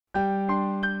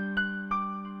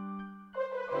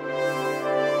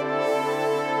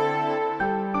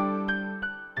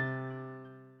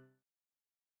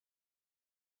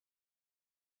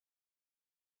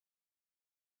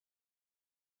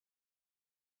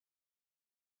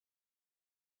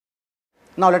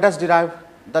Now let us derive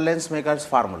the lens maker's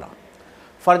formula.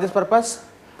 For this purpose,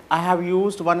 I have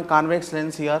used one convex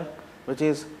lens here, which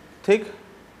is thick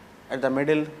at the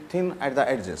middle, thin at the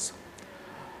edges.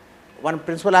 One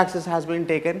principal axis has been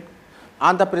taken.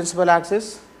 On the principal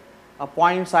axis, a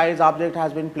point size object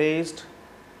has been placed,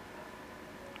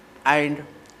 and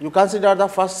you consider the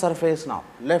first surface now,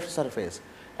 left surface,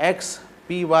 x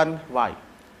p1 y.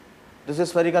 This is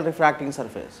spherical refracting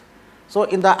surface. So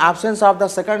in the absence of the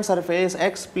second surface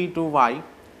x p2 y,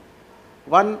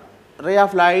 one ray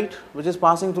of light which is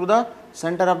passing through the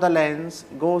center of the lens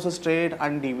goes straight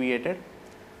undeviated.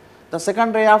 The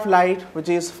second ray of light which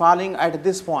is falling at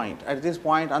this point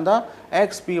on the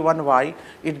x p1 y,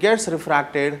 it gets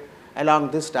refracted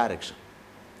along this direction.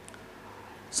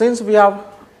 Since we have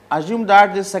assumed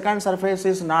that this second surface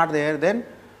is not there, then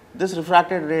this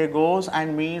refracted ray goes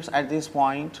and meets at this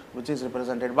point, which is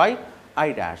represented by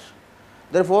I dash.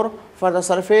 Therefore, for the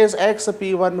surface x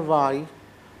p1 y,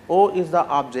 O is the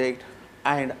object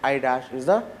and I dash is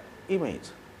the image.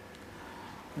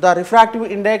 The refractive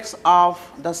index of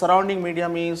the surrounding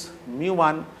medium is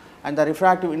mu1 and the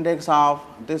refractive index of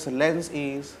this lens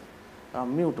is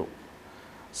mu2.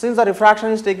 Since the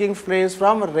refraction is taking place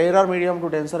from rarer medium to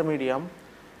denser medium,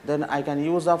 then I can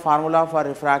use the formula for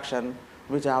refraction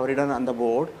which I have written on the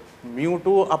board,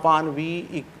 mu2 upon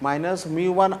v minus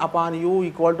mu1 upon u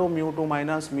equal to mu2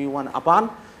 minus mu1 upon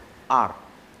r.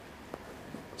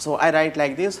 So I write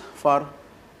like this: for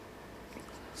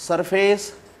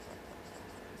surface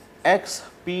x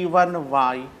p1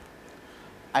 y,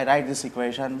 I write this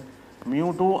equation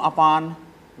mu2 upon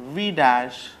v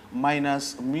dash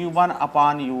minus mu1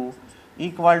 upon u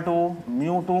equal to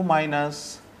mu2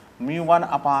 minus mu1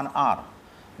 upon r.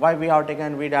 Why we have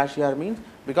taken v dash here means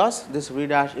because this v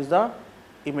dash is the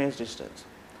image distance.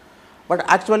 But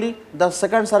actually the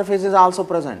second surface is also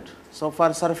present. So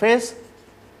for surface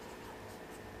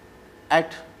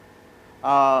at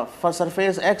for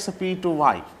surface x p2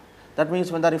 y, that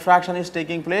means when the refraction is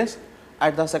taking place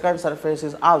at the second surface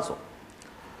is also.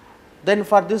 Then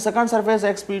for this second surface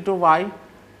x p2 y,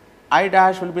 I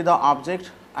dash will be the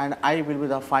object and I will be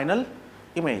the final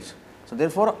image. So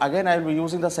therefore again I will be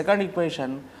using the second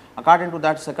equation. According to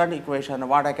that second equation,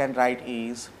 what I can write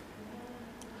is,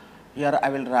 here I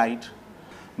will write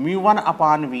mu1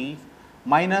 upon v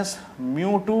minus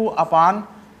mu2 upon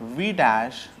v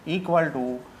dash equal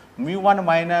to mu1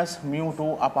 minus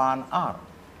mu2 upon r.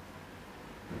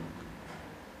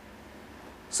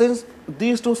 Since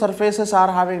these two surfaces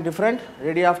are having different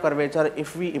radii of curvature,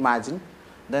 if we imagine,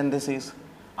 then this is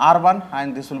r1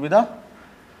 and this will be the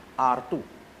r2.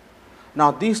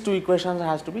 Now these two equations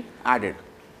has to be added.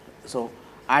 So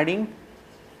adding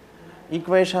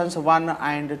equations 1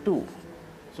 and 2.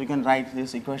 So you can write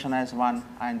this equation as 1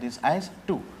 and this as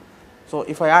 2. So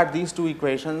if I add these two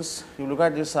equations, you look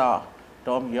at this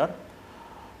term here.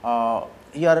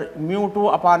 Here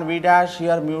mu2 upon v dash,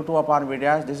 here mu2 upon v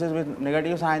dash, this is with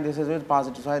negative sign, this is with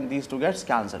positive sign, these two gets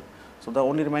cancelled. So the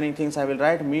only remaining things I will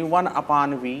write mu1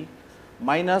 upon v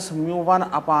minus mu1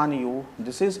 upon u,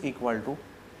 this is equal to,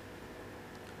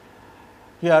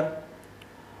 here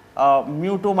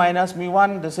mu2 minus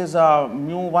mu1, this is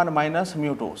mu1 minus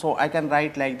mu2. So I can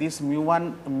write like this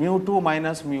mu2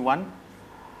 minus mu1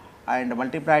 and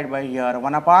multiplied by here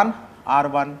 1 upon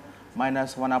r1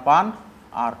 minus 1 upon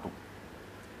r2.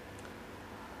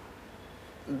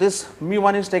 This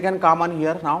mu1 is taken common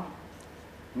here now,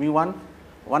 mu1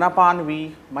 1 upon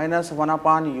v minus 1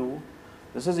 upon u,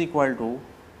 this is equal to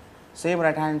same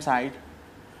right hand side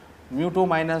mu2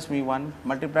 minus mu1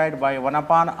 multiplied by 1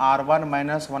 upon r1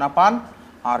 minus 1 upon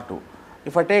r2.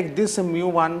 If I take this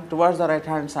mu1 towards the right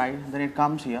hand side, then it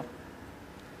comes here.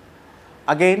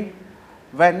 Again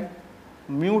when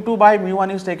mu2 by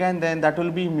mu1 is taken, then that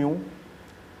will be mu,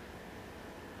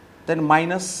 then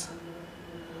minus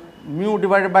mu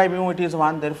divided by mu, it is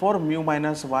 1, therefore mu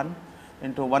minus 1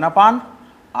 into 1 upon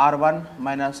r1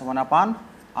 minus 1 upon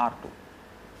r2.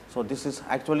 So this is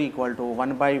actually equal to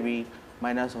 1 by v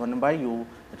minus 1 by u.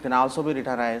 It can also be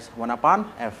written as 1 upon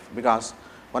f, because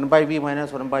 1 by v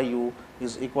minus 1 by u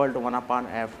is equal to 1 upon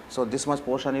f. So this much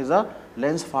portion is the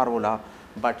lens formula,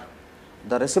 but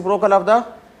the reciprocal of the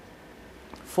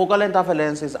focal length of a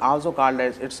lens is also called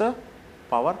as its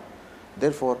power.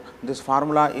 Therefore this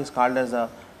formula is called as the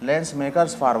lens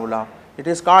maker's formula. It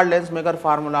is called lens maker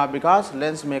formula because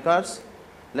lens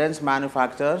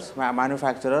manufacturers,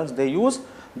 they use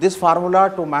this formula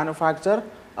to manufacture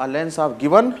a lens of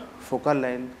given focal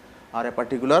length or a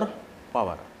particular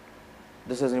power.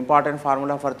 This is important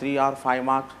formula for 3 or 5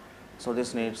 marks, so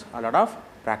this needs a lot of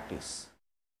practice.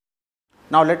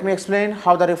 Now let me explain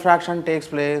how the refraction takes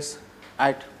place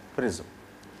at prism.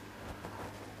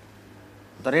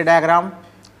 the ray diagram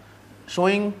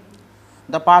showing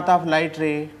the path of light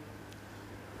ray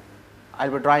I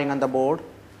will be drawing on the board.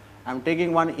 I am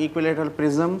taking one equilateral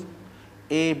prism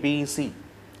ABC.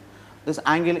 This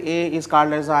angle A is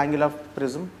called as the angle of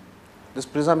prism. This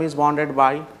prism is bounded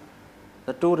by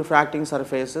the two refracting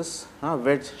surfaces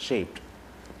wedge shaped.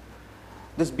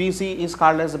 This BC is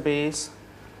called as the base.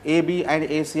 AB and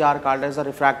AC are called as the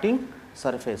refracting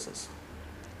surfaces.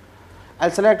 I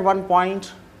will select one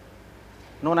point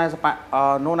known as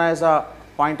a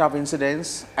point of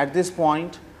incidence. At this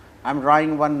point, I am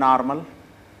drawing one normal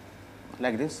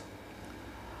like this.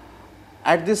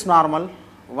 At this normal,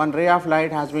 one ray of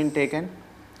light has been taken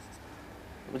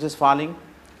which is falling.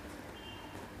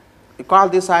 We call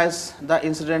this as the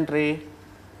incident ray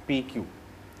PQ.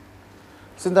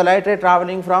 Since the light ray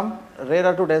traveling from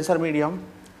rarer to denser medium,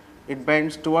 it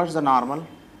bends towards the normal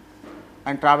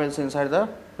and travels inside the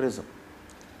prism.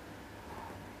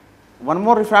 One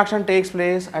more refraction takes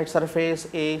place at surface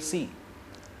AC.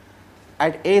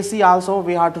 At AC also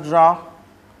we have to draw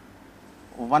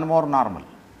one more normal.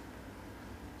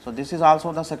 So, this is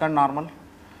also the second normal,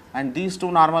 and these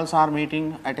two normals are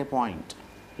meeting at a point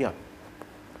here.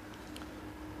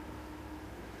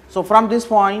 So, from this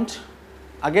point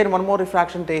again one more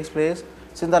refraction takes place.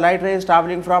 Since the light ray is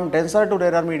traveling from denser to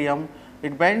rarer medium,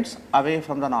 it bends away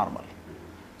from the normal.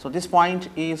 So, this point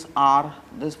is R,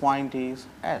 this point is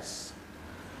S.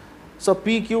 So,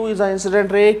 PQ is the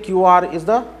incident ray, QR is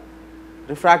the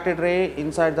refracted ray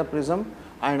inside the prism,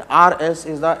 and RS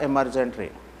is the emergent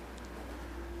ray.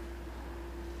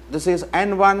 This is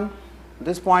N1,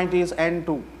 this point is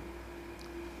N2,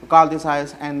 we call this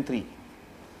as N3.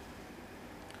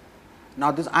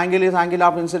 Now, this angle is angle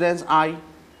of incidence I.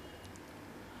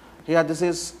 Here this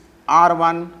is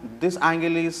R1, this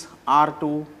angle is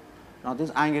R2, now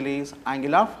this angle is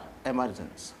angle of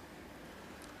emergence.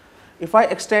 If I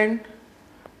extend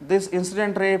this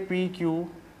incident ray PQ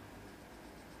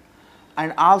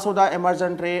and also the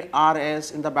emergent ray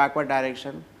RS in the backward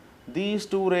direction, these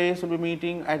two rays will be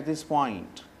meeting at this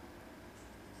point.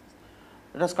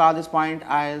 Let us call this point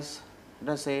as,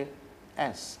 let us say,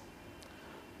 S.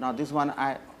 Now, this one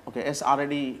S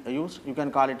already used, you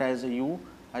can call it as U,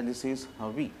 and this is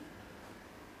V.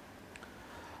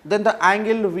 Then the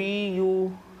angle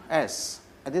VUS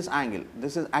at this angle,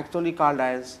 this is actually called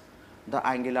as the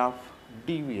angle of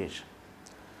deviation.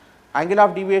 Angle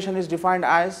of deviation is defined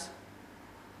as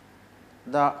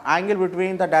the angle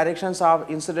between the directions of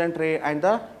incident ray and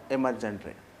the emergent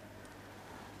ray.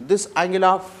 This angle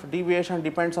of deviation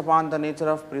depends upon the nature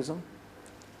of prism,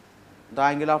 the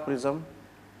angle of prism.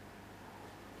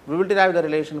 We will derive the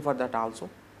relation for that also.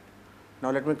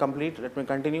 Now, let me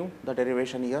continue the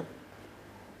derivation here.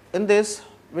 In this,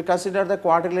 we consider the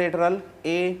quadrilateral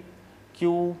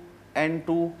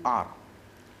AQN2R.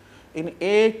 In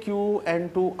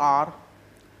AQN2R,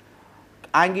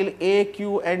 angle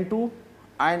AQN2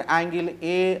 and angle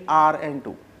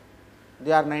ARN2,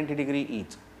 they are 90°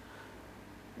 each.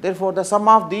 Therefore, the sum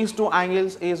of these two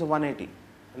angles is 180,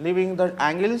 leaving the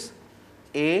angles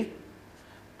A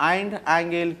and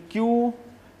angle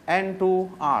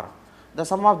QN2R. The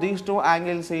sum of these two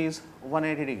angles is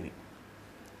 180°.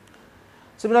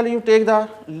 Similarly, you take the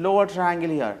lower triangle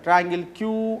here, triangle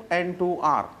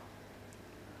QN2R.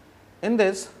 In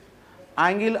this,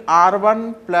 angle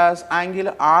R1 plus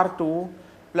angle R2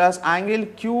 plus angle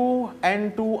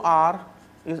QN2R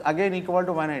is again equal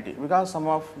to 180, because sum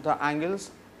of the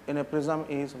angles in a prism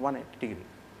is 180°.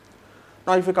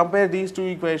 Now, if you compare these two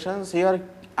equations, here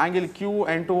angle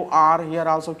QN2R, here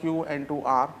also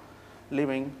QN2R,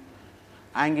 leaving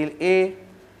angle A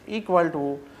equal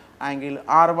to angle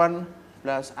R1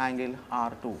 plus angle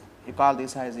R2. You call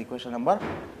this as equation number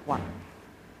 1.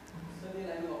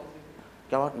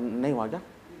 क्या हुआ, नहीं हुआ क्या?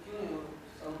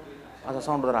 अच्छा,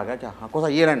 sound उधर आ गया क्या? हाँ, कौन सा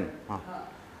ये रन? हाँ.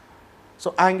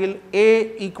 So, angle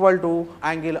A equal to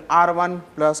angle R1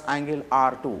 plus angle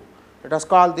R2. Let us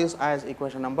call this as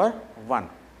equation number 1.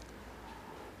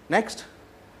 Next,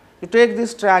 you take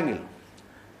this triangle,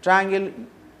 triangle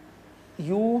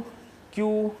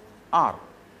UQR.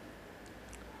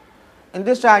 In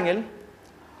this triangle,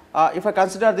 if I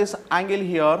consider this angle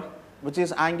here, which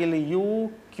is angle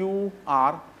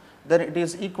UQR, then it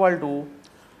is equal to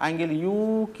angle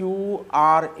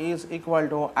UQR is equal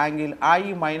to angle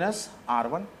I minus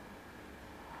R1,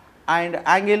 and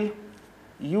angle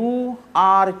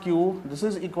URQ, this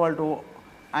is equal to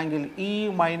angle E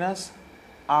minus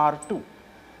R2.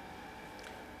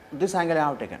 This angle I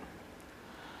have taken.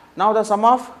 Now, the sum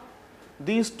of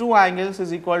these two angles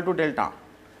is equal to delta.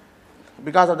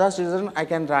 Because of that reason, I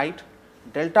can write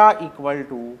delta equal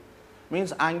to,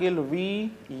 means angle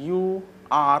VUR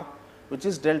r, which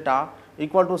is delta,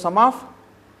 equal to sum of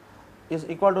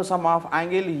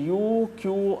angle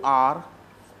UQR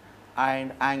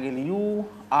and angle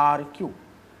URQ.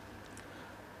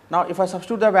 Now, if I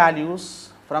substitute the values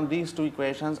from these two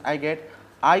equations, I get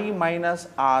I minus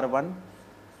R1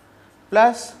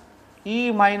 plus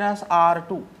E minus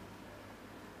R2.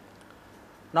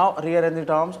 Now, rearrange the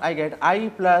terms, I get I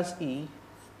plus E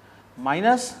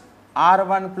minus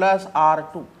R1 plus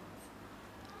R2,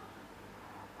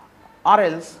 or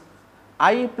else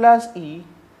I plus E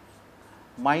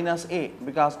minus A,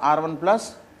 because R1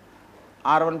 plus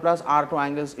R2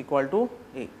 angles equal to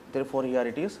A. Therefore, here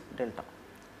it is delta.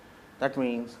 That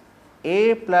means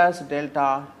A plus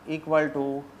delta equal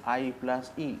to I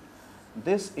plus E.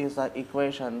 This is the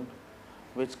equation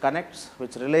which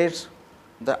relates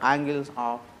the angles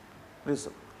of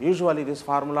prism. Usually, this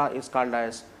formula is called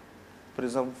as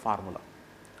prism formula.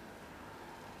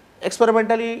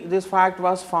 Experimentally, this fact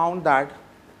was found that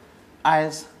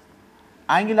as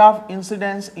angle of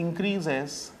incidence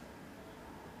increases,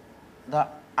 the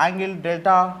angle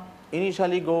delta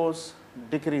initially goes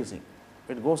decreasing.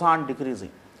 It goes on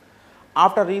decreasing.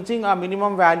 After reaching a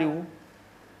minimum value,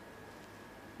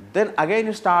 then again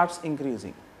it starts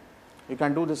increasing. You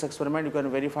can do this experiment, you can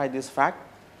verify this fact.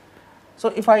 So,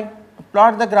 if I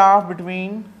plot the graph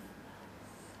between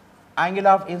angle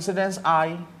of incidence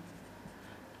I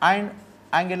and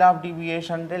angle of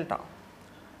deviation delta,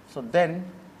 so then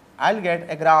I will get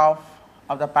a graph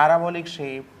of the parabolic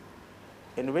shape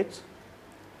in which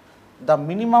the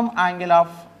minimum angle of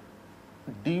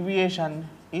deviation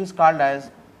is called as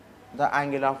the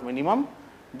angle of minimum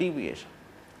deviation.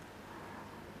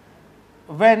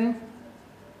 When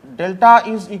delta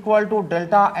is equal to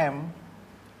delta m,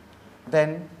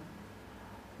 then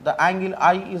the angle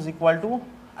I is equal to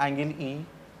angle E.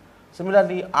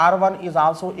 Similarly, R1 is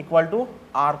also equal to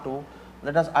R2.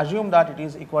 Let us assume that it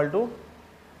is equal to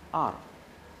R.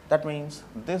 That means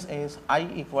this is I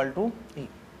equal to E.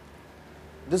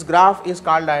 This graph is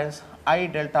called as I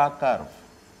delta curve.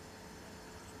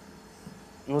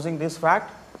 Using this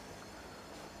fact,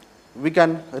 we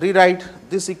can rewrite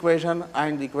this equation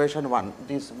and the equation 1,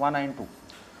 these 1 and 2.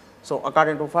 So,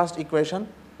 according to first equation,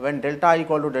 when delta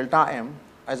equal to delta m,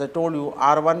 as I told you,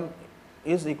 R1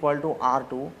 is equal to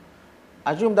R2,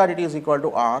 assume that it is equal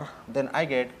to R, then I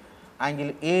get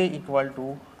angle A equal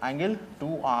to angle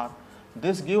 2R.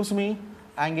 This gives me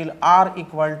angle R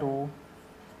equal to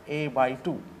A by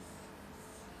 2.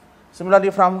 Similarly,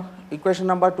 from equation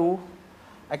number 2,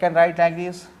 I can write like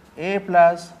this: A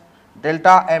plus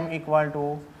delta m equal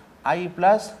to I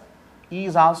plus E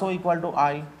is also equal to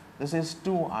I. This is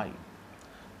 2I.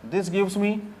 This gives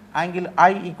me angle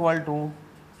I equal to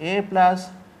A plus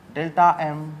delta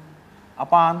m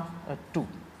upon 2.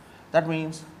 That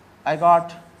means I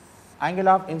got angle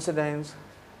of incidence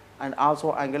and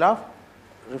also angle of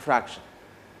refraction.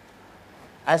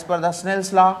 As per the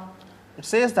Snell's law, it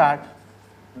says that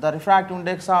the refractive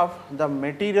index of the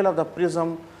material of the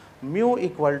prism mu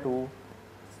equal to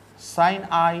sin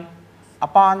I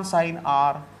upon sin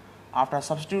R. After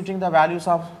substituting the values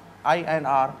of I and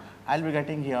R, I will be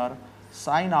getting here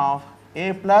sin of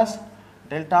A plus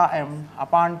delta m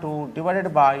upon 2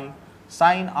 divided by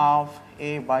sin of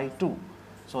A by 2.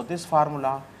 So, this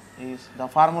formula is the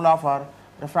formula for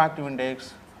refractive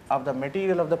index of the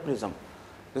material of the prism.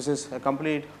 This is a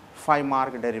complete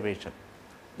 5-mark derivation.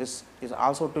 This is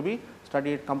also to be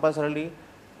studied compulsorily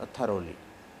thoroughly.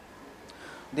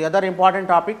 The other important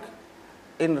topic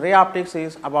in ray optics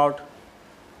is about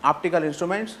optical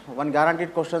instruments. One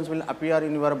guaranteed questions will appear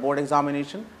in your board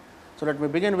examination. So, let me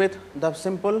begin with the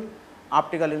simple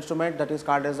optical instrument, that is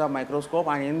called as a microscope,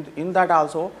 and in that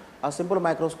also a simple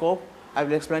microscope I will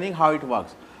be explaining how it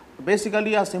works.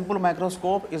 Basically, a simple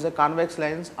microscope is a convex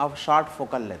lens of short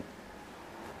focal length.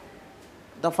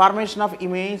 The formation of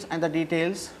image and the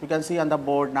details you can see on the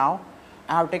board now.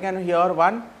 I have taken here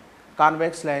one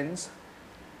convex lens,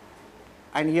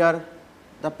 and here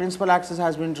the principal axis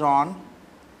has been drawn.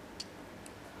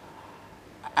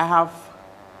 I have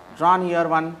drawn here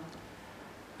one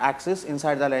axis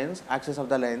inside the lens, axis of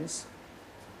the lens.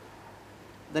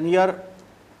 Then here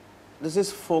this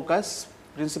is focus,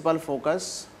 principal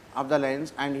focus of the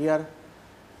lens, and here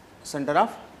center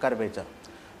of curvature.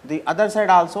 The other side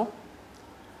also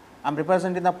I am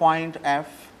representing the point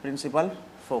F, principal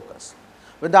focus.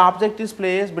 When the object is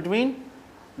placed between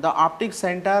the optic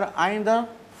center and the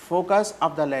focus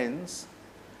of the lens,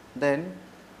 then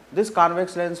this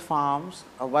convex lens forms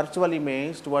a virtual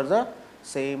image towards the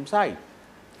same side.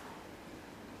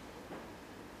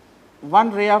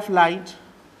 One ray of light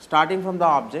starting from the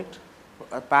object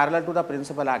parallel to the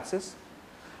principal axis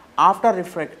After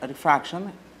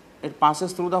refraction, it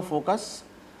passes through the focus,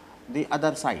 the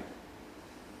other side.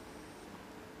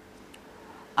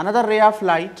 Another ray of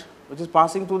light which is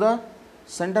passing through the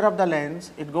center of the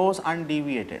lens, it goes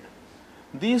undeviated.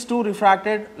 These two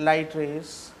refracted light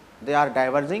rays, they are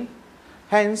diverging,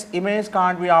 hence image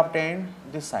can't be obtained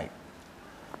this side.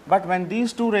 But when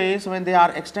these two rays, when they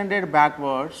are extended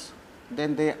backwards,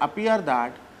 then they appear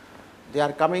that they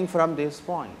are coming from this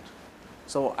point.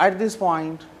 So, at this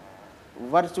point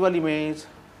virtual image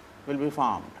will be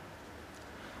formed,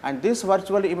 and this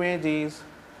virtual image is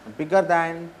bigger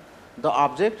than the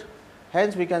object.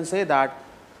 Hence, we can say that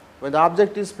when the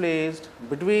object is placed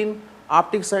between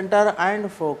optic center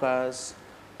and focus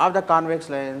of the convex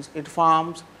lens, it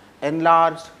forms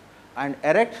enlarged and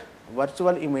erect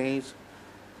virtual image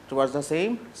towards the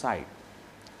same side.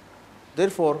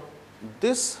 Therefore,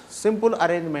 this simple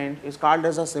arrangement is called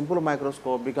as a simple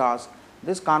microscope, because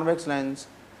this convex lens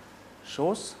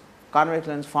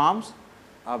forms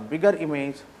a bigger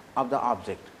image of the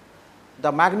object.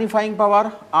 The magnifying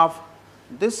power of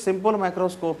this simple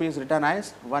microscope is written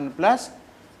as 1 plus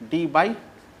d by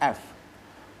f.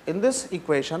 In this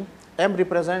equation, m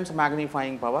represents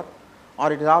magnifying power,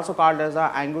 or it is also called as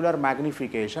the angular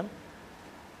magnification.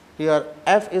 Here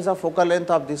f is the focal length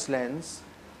of this lens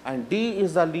and d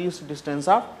is the least distance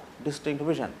of distinct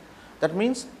vision. That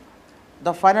means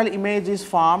the final image is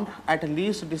formed at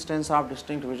least distance of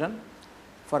distinct vision.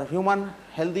 For a human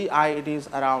healthy eye, it is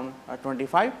around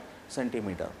 25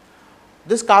 centimeter.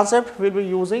 This concept we will be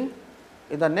using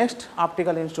in the next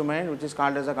optical instrument, which is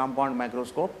called as a compound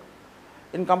microscope.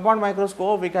 In compound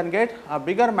microscope, we can get a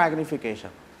bigger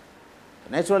magnification.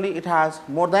 Naturally, it has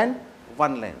more than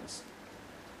one lens.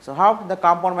 So, how the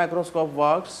compound microscope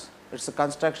works, its a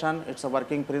construction, its a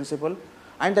working principle,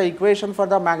 and the equation for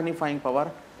the magnifying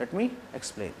power, let me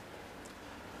explain.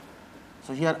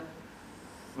 So, here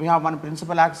we have one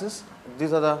principal axis.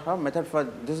 These are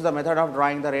the this is the method of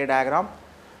drawing the ray diagram.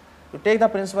 We take the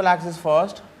principal axis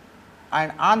first,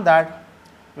 and on that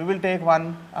we will take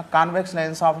a convex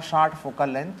lens of short focal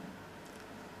length,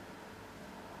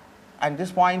 and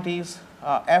this point is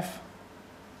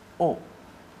FO.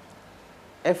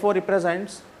 FO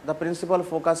represents the principal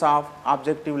focus of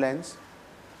objective lens.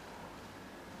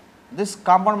 This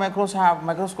compound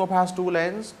microscope has two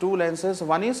lenses.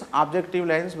 One is objective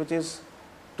lens, which is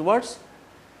towards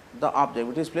the object,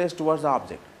 which is placed towards the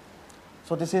object.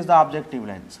 So, this is the objective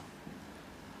lens.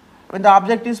 When the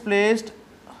object is placed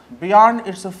beyond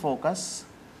its focus,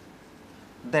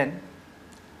 then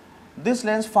this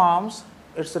lens forms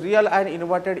its real and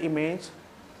inverted image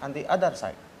on the other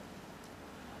side.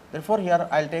 Therefore, here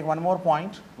I will take one more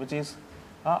point, which is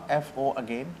FO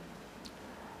again.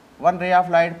 One ray of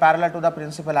light parallel to the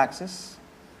principal axis.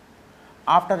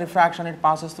 After refraction, it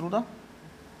passes through the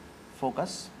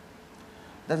focus.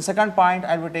 Then second point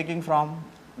I will be taking from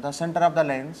the center of the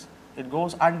lens, it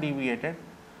goes undeviated.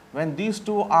 When these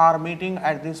two are meeting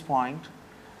at this point,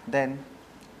 then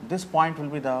this point will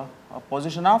be the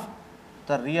position of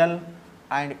the real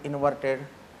and inverted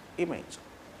image.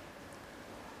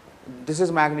 This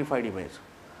is magnified image.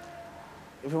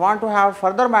 If you want to have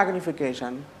further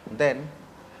magnification, then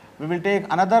we will take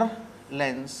another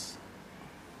lens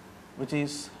which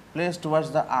is placed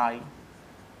towards the eye,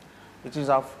 which is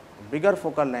of bigger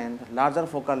focal length, larger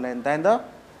focal length than the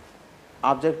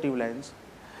objective lens.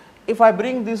 If I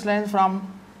bring this lens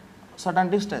from certain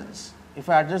distance, if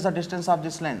I adjust the distance of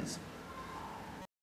this lens,